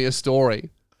telling me a story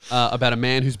about a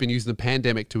man who's been using the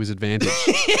pandemic to his advantage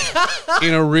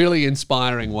in a really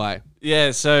inspiring way.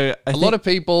 Yeah, so a lot of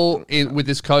people with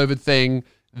this COVID thing,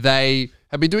 they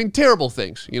have been doing terrible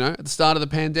things. You know, at the start of the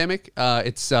pandemic,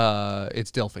 it's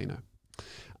Delfino.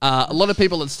 A lot of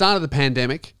people at the start of the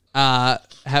pandemic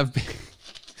have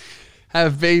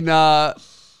been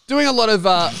doing a lot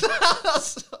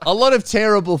of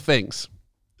terrible things.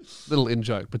 Little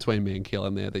in-joke between me and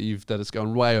Keelan there that has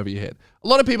gone way over your head. A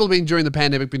lot of people have been, during the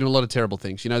pandemic, been doing a lot of terrible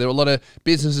things. You know, there were a lot of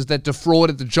businesses that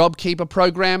defrauded the JobKeeper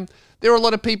program. There were a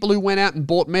lot of people who went out and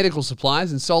bought medical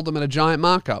supplies and sold them at a giant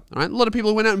markup. All right? A lot of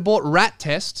people who went out and bought rat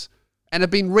tests and have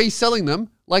been reselling them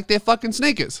like they're fucking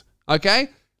sneakers. Okay?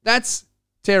 That's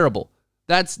terrible.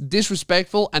 That's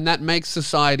disrespectful, and that makes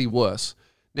society worse.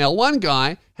 Now, one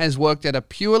guy has worked at a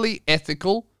purely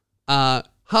ethical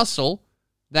hustle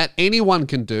that anyone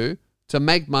can do to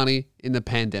make money in the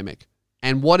pandemic.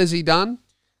 And what has he done?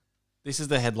 This is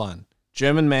the headline.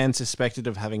 German man suspected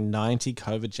of having 90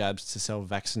 COVID jabs to sell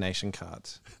vaccination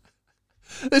cards.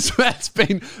 This man's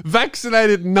been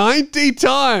vaccinated 90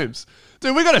 times.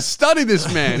 Dude, we got to study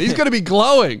this man. He's going to be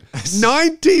glowing.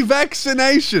 90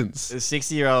 vaccinations. A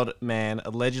 60-year-old man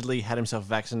allegedly had himself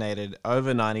vaccinated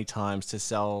over 90 times to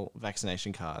sell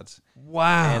vaccination cards.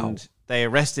 Wow. And they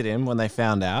arrested him when they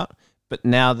found out. But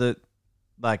now that,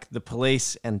 like, the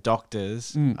police and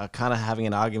doctors are kind of having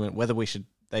an argument whether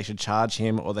they should charge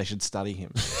him or they should study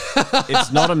him.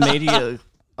 It's not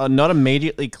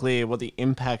immediately clear what the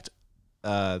impact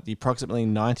the approximately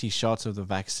 90 shots of the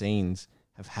vaccines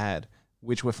have had,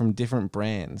 which were from different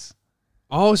brands.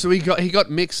 Oh, so he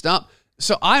got mixed up.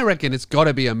 So I reckon it's got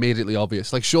to be immediately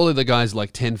obvious. Like, surely the guy's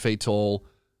like 10 feet tall.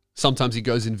 Sometimes he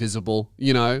goes invisible,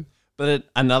 you know? But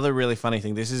another really funny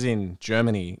thing, this is in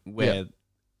Germany where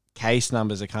case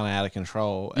numbers are kind of out of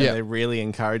control and they're really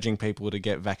encouraging people to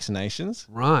get vaccinations.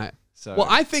 Right. So, well,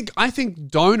 I think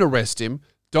don't arrest him.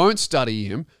 Don't study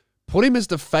him. Put him as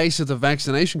the face of the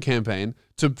vaccination campaign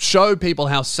to show people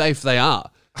how safe they are.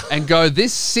 And go,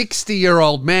 this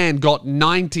 60-year-old man got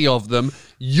 90 of them.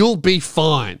 You'll be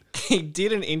fine. He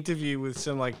did an interview with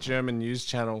some like German news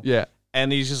channel. Yeah.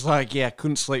 And he's just like, yeah,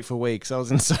 couldn't sleep for weeks. I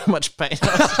was in so much pain.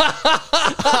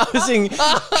 I was in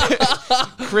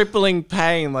crippling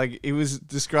pain. Like, he was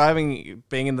describing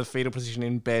being in the fetal position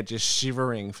in bed, just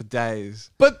shivering for days.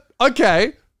 But,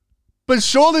 okay. But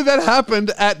surely that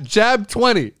happened at jab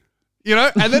 20, you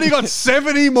know? And then he got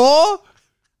 70 more?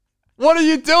 What are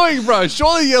you doing, bro?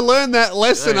 Surely you learned that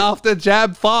lesson after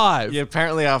jab 5. Yeah,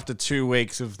 apparently after 2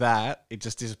 weeks of that, it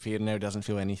just disappeared and now he doesn't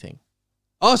feel anything.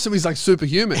 Oh, so he's like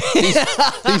superhuman.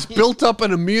 He's built up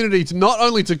an immunity to not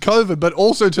only to COVID, but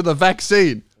also to the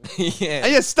vaccine. Yeah.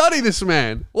 And study this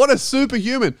man. What a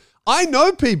superhuman. I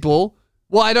know people.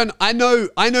 Well, I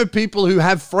know people who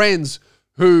have friends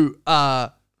who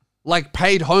like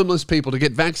paid homeless people to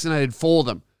get vaccinated for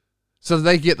them so that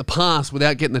they can get the pass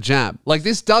without getting the jab. Like,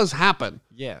 this does happen.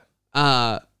 Yeah.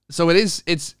 So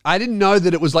it's I didn't know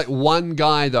that it was like one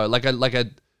guy though, like a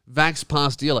vax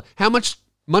pass dealer. How much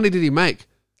money did he make?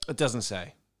 It doesn't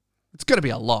say. It's got to be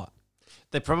a lot.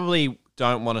 They probably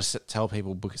don't want to tell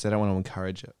people because they don't want to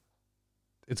encourage it.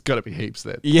 It's got to be heaps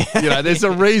then. Yeah. You know, there's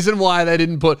a reason why they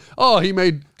didn't put, he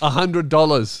made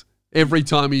 $100 every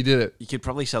time he did it. You could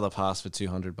probably sell the pass for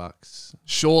 $200.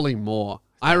 Surely more.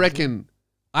 I reckon,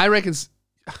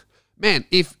 man,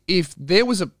 if there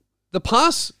was the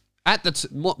pass at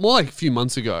more like a few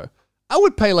months ago, I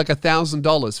would pay like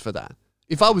 $1,000 for that.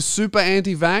 If I was super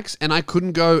anti-vax and I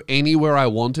couldn't go anywhere I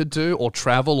wanted to or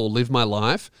travel or live my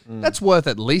life, that's worth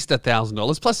at least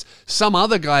 $1,000. Plus, some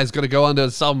other guy's got to go under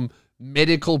some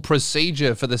medical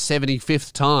procedure for the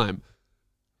 75th time.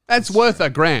 That's worth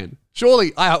 $1,000.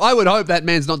 Surely, I would hope that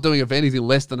man's not doing it for anything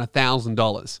less than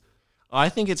 $1,000. I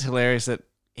think it's hilarious that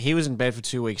he was in bed for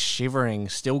 2 weeks shivering,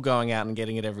 still going out and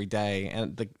getting it every day.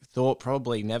 And the thought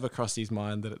probably never crossed his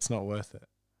mind that it's not worth it.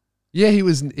 Yeah, he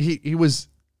was...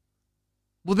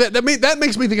 Well, that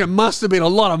makes me think it must have been a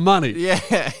lot of money. Yeah.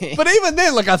 But even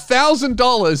then, like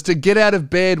 $1,000 to get out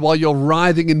of bed while you're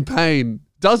writhing in pain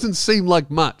doesn't seem like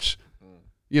much.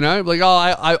 You know, like,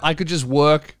 I could just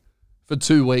work for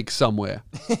 2 weeks somewhere,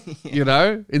 you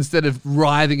know, instead of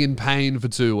writhing in pain for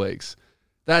 2 weeks.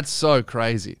 That's so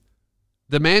crazy.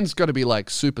 The man's got to be like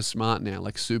super smart now,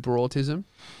 like super autism.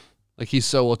 Like, he's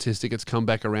so autistic, it's come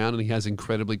back around and he has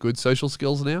incredibly good social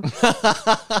skills now.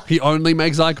 He only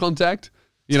makes eye contact.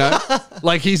 You know,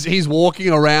 like he's walking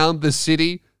around the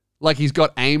city like he's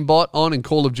got aimbot on in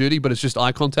Call of Duty, but it's just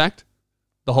eye contact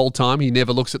the whole time. He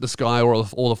never looks at the sky or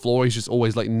the floor. He's just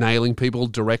always like nailing people,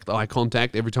 direct eye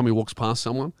contact every time he walks past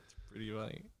someone. Pretty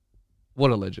funny.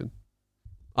 What a legend.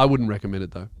 I wouldn't recommend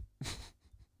it though.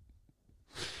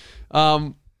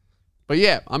 But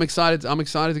yeah, I'm excited. I'm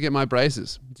excited to get my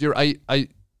braces. I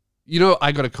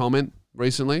got a comment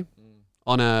recently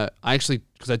on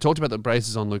because I talked about the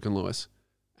braces on Luke and Lewis.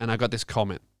 And I got this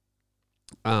comment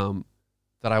that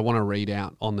I want to read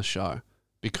out on the show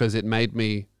because it made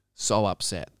me so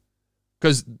upset.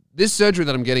 Because this surgery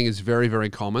that I'm getting is very, very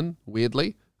common,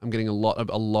 weirdly. I'm getting a lot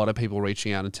of people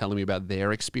reaching out and telling me about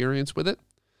their experience with it.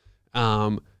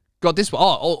 Got this.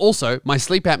 Also, my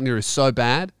sleep apnea is so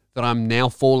bad that I'm now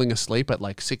falling asleep at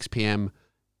like 6 p.m.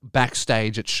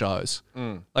 backstage at shows.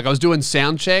 Like, I was doing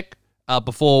sound check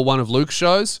before one of Luke's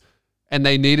shows, and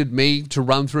they needed me to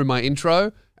run through my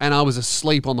intro, and I was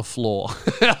asleep on the floor.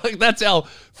 Like, that's how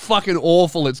fucking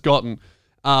awful it's gotten.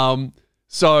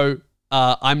 So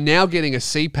I'm now getting a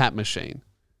CPAP machine,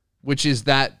 which is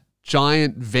that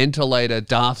giant ventilator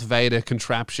Darth Vader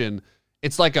contraption.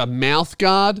 It's like a mouth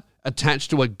guard attached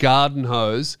to a garden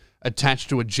hose attached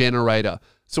to a generator.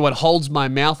 So it holds my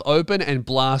mouth open and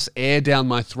blasts air down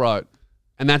my throat.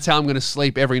 And that's how I'm going to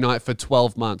sleep every night for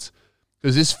 12 months.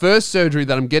 Because this first surgery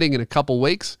that I'm getting in a couple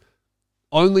weeks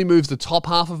only moves the top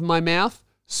half of my mouth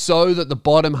so that the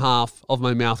bottom half of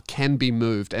my mouth can be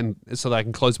moved and so that I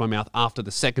can close my mouth after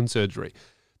the second surgery.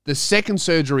 The second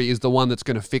surgery is the one that's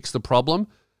going to fix the problem.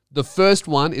 The first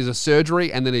one is a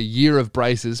surgery and then a year of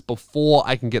braces before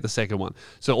I can get the second one.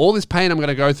 So all this pain I'm going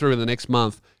to go through in the next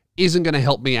month isn't going to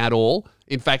help me at all.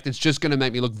 In fact, it's just going to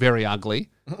make me look very ugly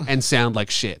and sound like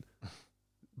shit.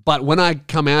 But when I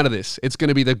come out of this, it's going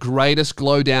to be the greatest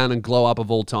glow down and glow up of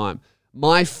all time.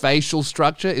 My facial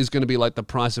structure is going to be like the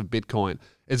price of Bitcoin.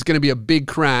 It's going to be a big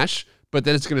crash, but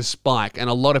then it's going to spike, and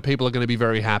a lot of people are going to be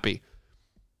very happy.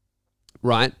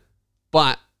 Right?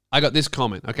 But I got this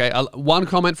comment, okay? One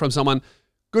comment from someone,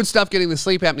 good stuff getting the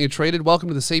sleep apnea treated. Welcome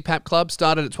to the CPAP Club.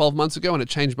 Started it 12 months ago, and it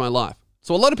changed my life.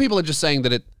 So a lot of people are just saying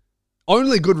that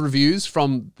only good reviews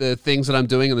from the things that I'm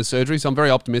doing in the surgery, so I'm very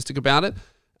optimistic about it,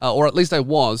 or at least I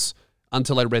was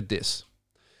until I read this.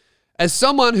 As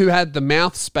someone who had the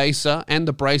mouth spacer and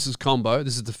the braces combo,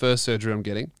 this is the first surgery I'm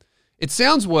getting, it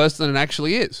sounds worse than it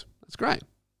actually is. That's great.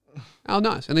 Oh,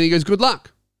 nice. And then he goes, good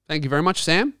luck. Thank you very much,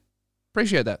 Sam.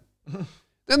 Appreciate that.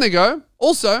 Then they go,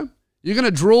 also, you're going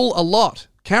to drool a lot.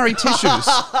 Carry tissues.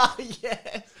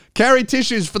 Yes. Carry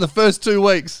tissues for the first 2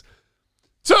 weeks.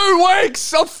 2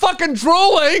 weeks of fucking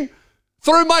drooling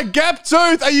through my gap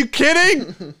tooth. Are you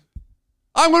kidding?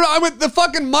 The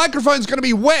fucking microphone's going to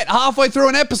be wet halfway through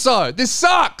an episode. This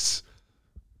sucks.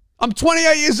 I'm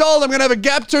 28 years old. I'm going to have a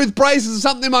gap tooth, braces, or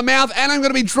something in my mouth, and I'm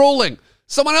going to be drooling.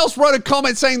 Someone else wrote a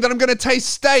comment saying that I'm going to taste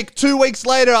steak 2 weeks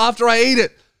later after I eat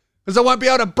it because I won't be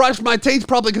able to brush my teeth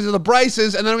properly because of the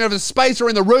braces, and then I'm going to have a spacer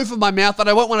in the roof of my mouth that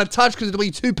I won't want to touch because it'll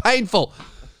be too painful.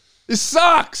 This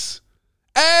sucks.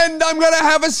 And I'm going to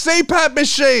have a CPAP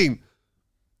machine.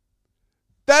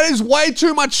 That is way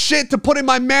too much shit to put in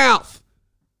my mouth.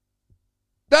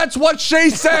 That's what she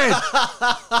said.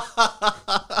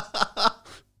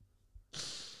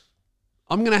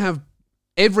 I'm going to have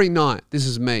every night, this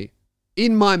is me,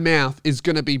 in my mouth is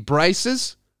going to be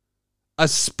braces, a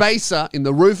spacer in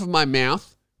the roof of my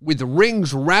mouth with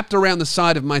rings wrapped around the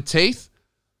side of my teeth,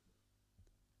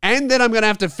 and then I'm going to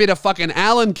have to fit a fucking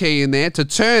Allen key in there to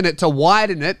turn it, to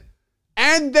widen it,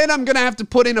 and then I'm going to have to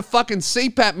put in a fucking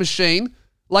CPAP machine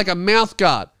like a mouth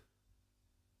guard.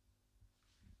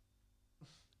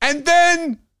 And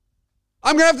then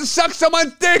I'm going to have to suck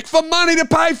someone's dick for money to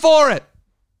pay for it.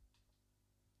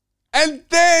 And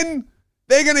then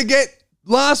they're going to get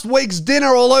last week's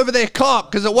dinner all over their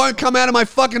cock because it won't come out of my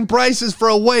fucking braces for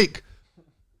a week.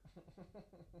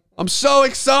 I'm so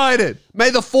excited.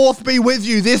 May the 4th be with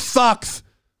you. This sucks.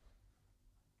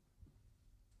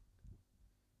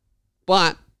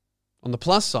 But on the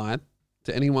plus side,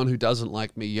 to anyone who doesn't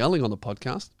like me yelling on the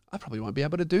podcast, I probably won't be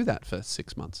able to do that for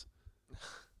 6 months.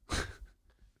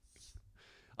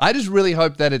 I just really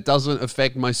hope that it doesn't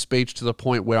affect my speech to the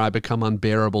point where I become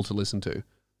unbearable to listen to.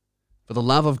 For the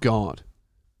love of God,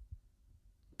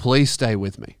 please stay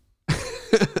with me.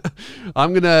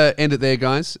 I'm going to end it there,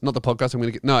 guys. Not the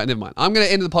podcast. No, never mind. I'm going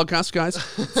to end the podcast, guys.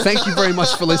 Thank you very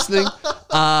much for listening.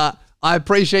 I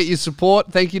appreciate your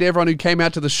support. Thank you to everyone who came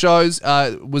out to the shows.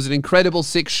 It was an incredible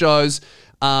 6 shows.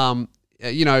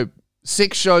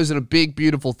 6 shows in a big,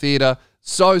 beautiful theater.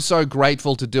 So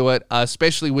grateful to do it,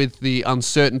 especially with the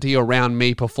uncertainty around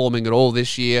me performing at all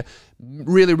this year.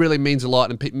 Really, really means a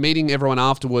lot. And meeting everyone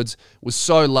afterwards was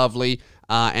so lovely.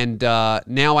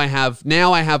 Now I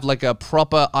have like a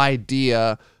proper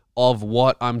idea of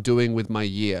what I'm doing with my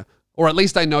year. Or at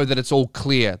least I know that it's all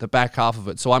clear, the back half of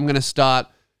it. So I'm going to start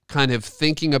kind of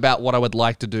thinking about what I would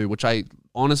like to do, which I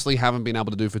honestly haven't been able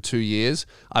to do for 2 years.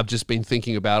 I've just been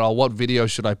thinking about, what video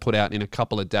should I put out in a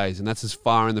couple of days? And that's as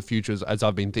far in the future as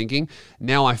I've been thinking.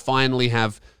 Now I finally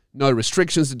have no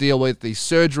restrictions to deal with. These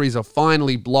surgeries are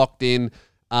finally blocked in,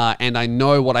 and I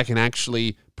know what I can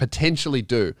actually potentially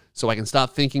do. So I can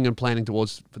start thinking and planning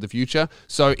towards for the future.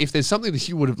 So if there's something that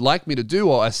you would like me to do,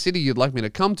 or a city you'd like me to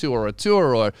come to, or a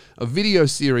tour, or a video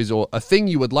series, or a thing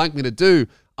you would like me to do,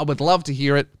 I would love to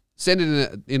hear it. Send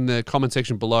it in the comment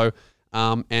section below.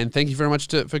 And thank you very much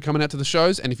for coming out to the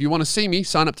shows. And if you want to see me,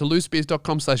 sign up to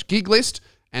loosebeers.com/giglist,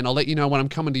 and I'll let you know when I'm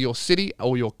coming to your city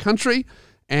or your country.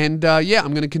 And I'm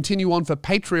going to continue on for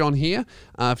Patreon here.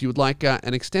 If you would like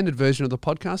an extended version of the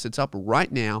podcast, it's up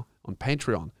right now on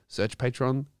Patreon. Search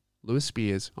Patreon Lewis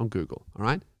Spears on Google. All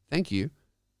right? Thank you.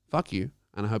 Fuck you.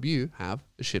 And I hope you have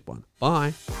a shit one.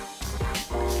 Bye.